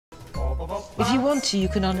If you want to, you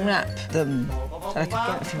can unwrap them. I could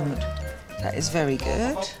get if you want. That is very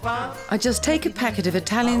good. I just take a packet of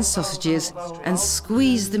Italian sausages and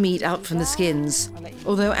squeeze the meat out from the skins.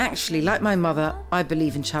 Although actually, like my mother, I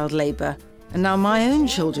believe in child labour. And now my own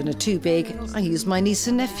children are too big, I use my niece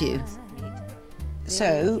and nephew.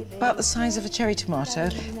 So, about the size of a cherry tomato,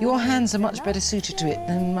 your hands are much better suited to it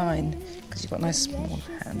than mine, because you've got nice small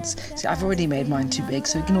hands. See, I've already made mine too big,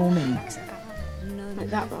 so ignore me. Like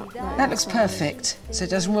that one. That looks perfect. So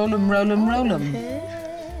just roll them, roll them, roll them.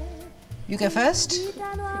 You go first?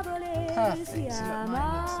 Perfect.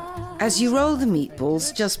 As you roll the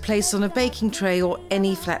meatballs, just place on a baking tray or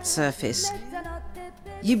any flat surface.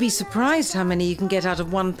 You'd be surprised how many you can get out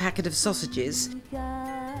of one packet of sausages.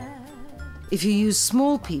 If you use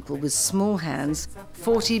small people with small hands,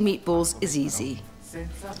 40 meatballs is easy.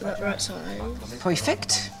 Right side.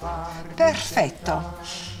 Perfect. Perfetto.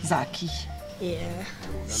 Zaki. Yeah.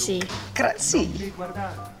 See. Grazie.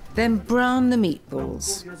 Then brown the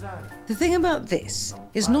meatballs. The thing about this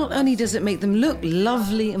is not only does it make them look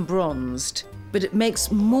lovely and bronzed, but it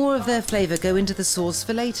makes more of their flavour go into the sauce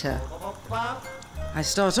for later. I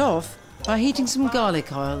start off by heating some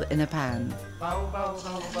garlic oil in a pan.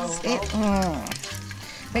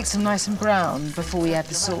 Makes them nice and brown before we add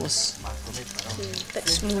the sauce. A bit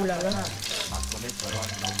smaller.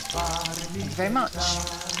 Thank you very much.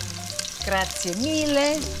 Grazie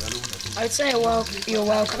mille. I'd say you're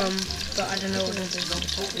welcome, but I don't know what it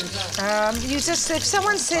is. You just, if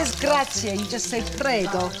someone says grazie, you just say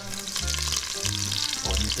prego.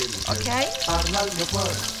 Okay? Parla al mio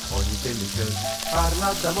cuore, ogni tele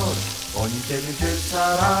parla d'amore, ogni tele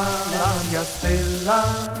sarà la mia stella.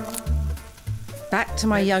 Back to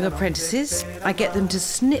my young apprentices, I get them to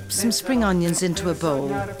snip some spring onions into a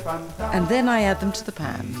bowl, and then I add them to the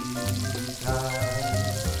pan.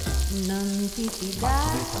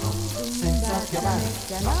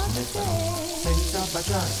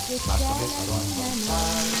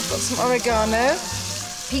 Got some oregano,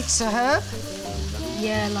 pizza herb.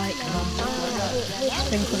 Yeah, like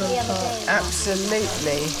sprinkled on top.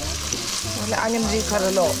 Absolutely. Well, I'm going to do quite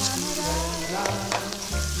a lot.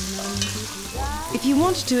 If you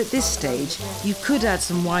wanted to at this stage, you could add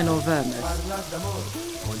some wine or vermouth.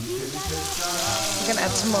 We're going to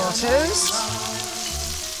add tomatoes.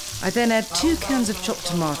 I then add 2 cans of chopped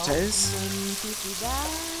tomatoes.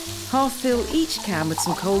 Half fill each can with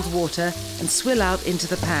some cold water and swill out into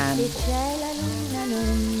the pan.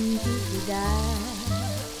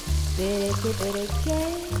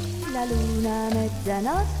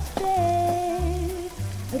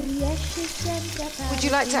 Would you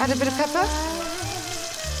like to add a bit of pepper?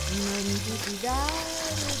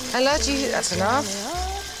 Ella, that's enough.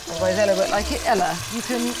 Otherwise Ella won't like it. Ella, you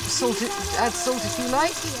can add salt if you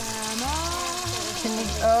like.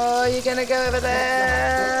 Oh, you're going to go over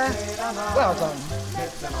there. Well done.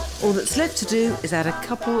 All that's left to do is add a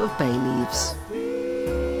couple of bay leaves.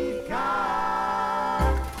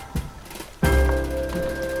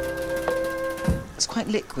 It's quite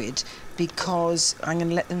liquid because I'm going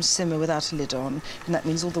to let them simmer without a lid on, and that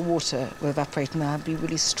means all the water will evaporate and there'll be a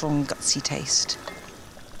really strong, gutsy taste.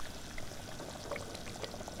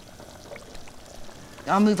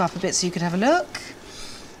 I'll move up a bit so you can have a look.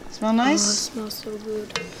 Smell nice? Oh, it smells so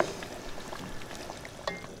good.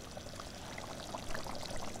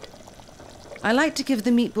 I like to give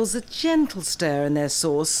the meatballs a gentle stir in their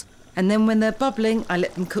sauce, and then when they're bubbling, I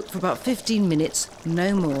let them cook for about 15 minutes,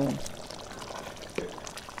 no more.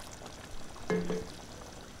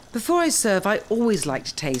 Before I serve, I always like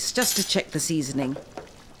to taste, just to check the seasoning.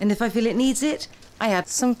 And if I feel it needs it, I add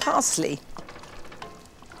some parsley.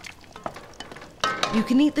 You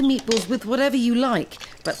can eat the meatballs with whatever you like,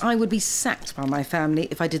 but I would be sacked by my family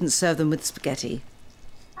if I didn't serve them with spaghetti.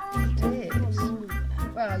 You did.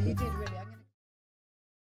 Well, you did really.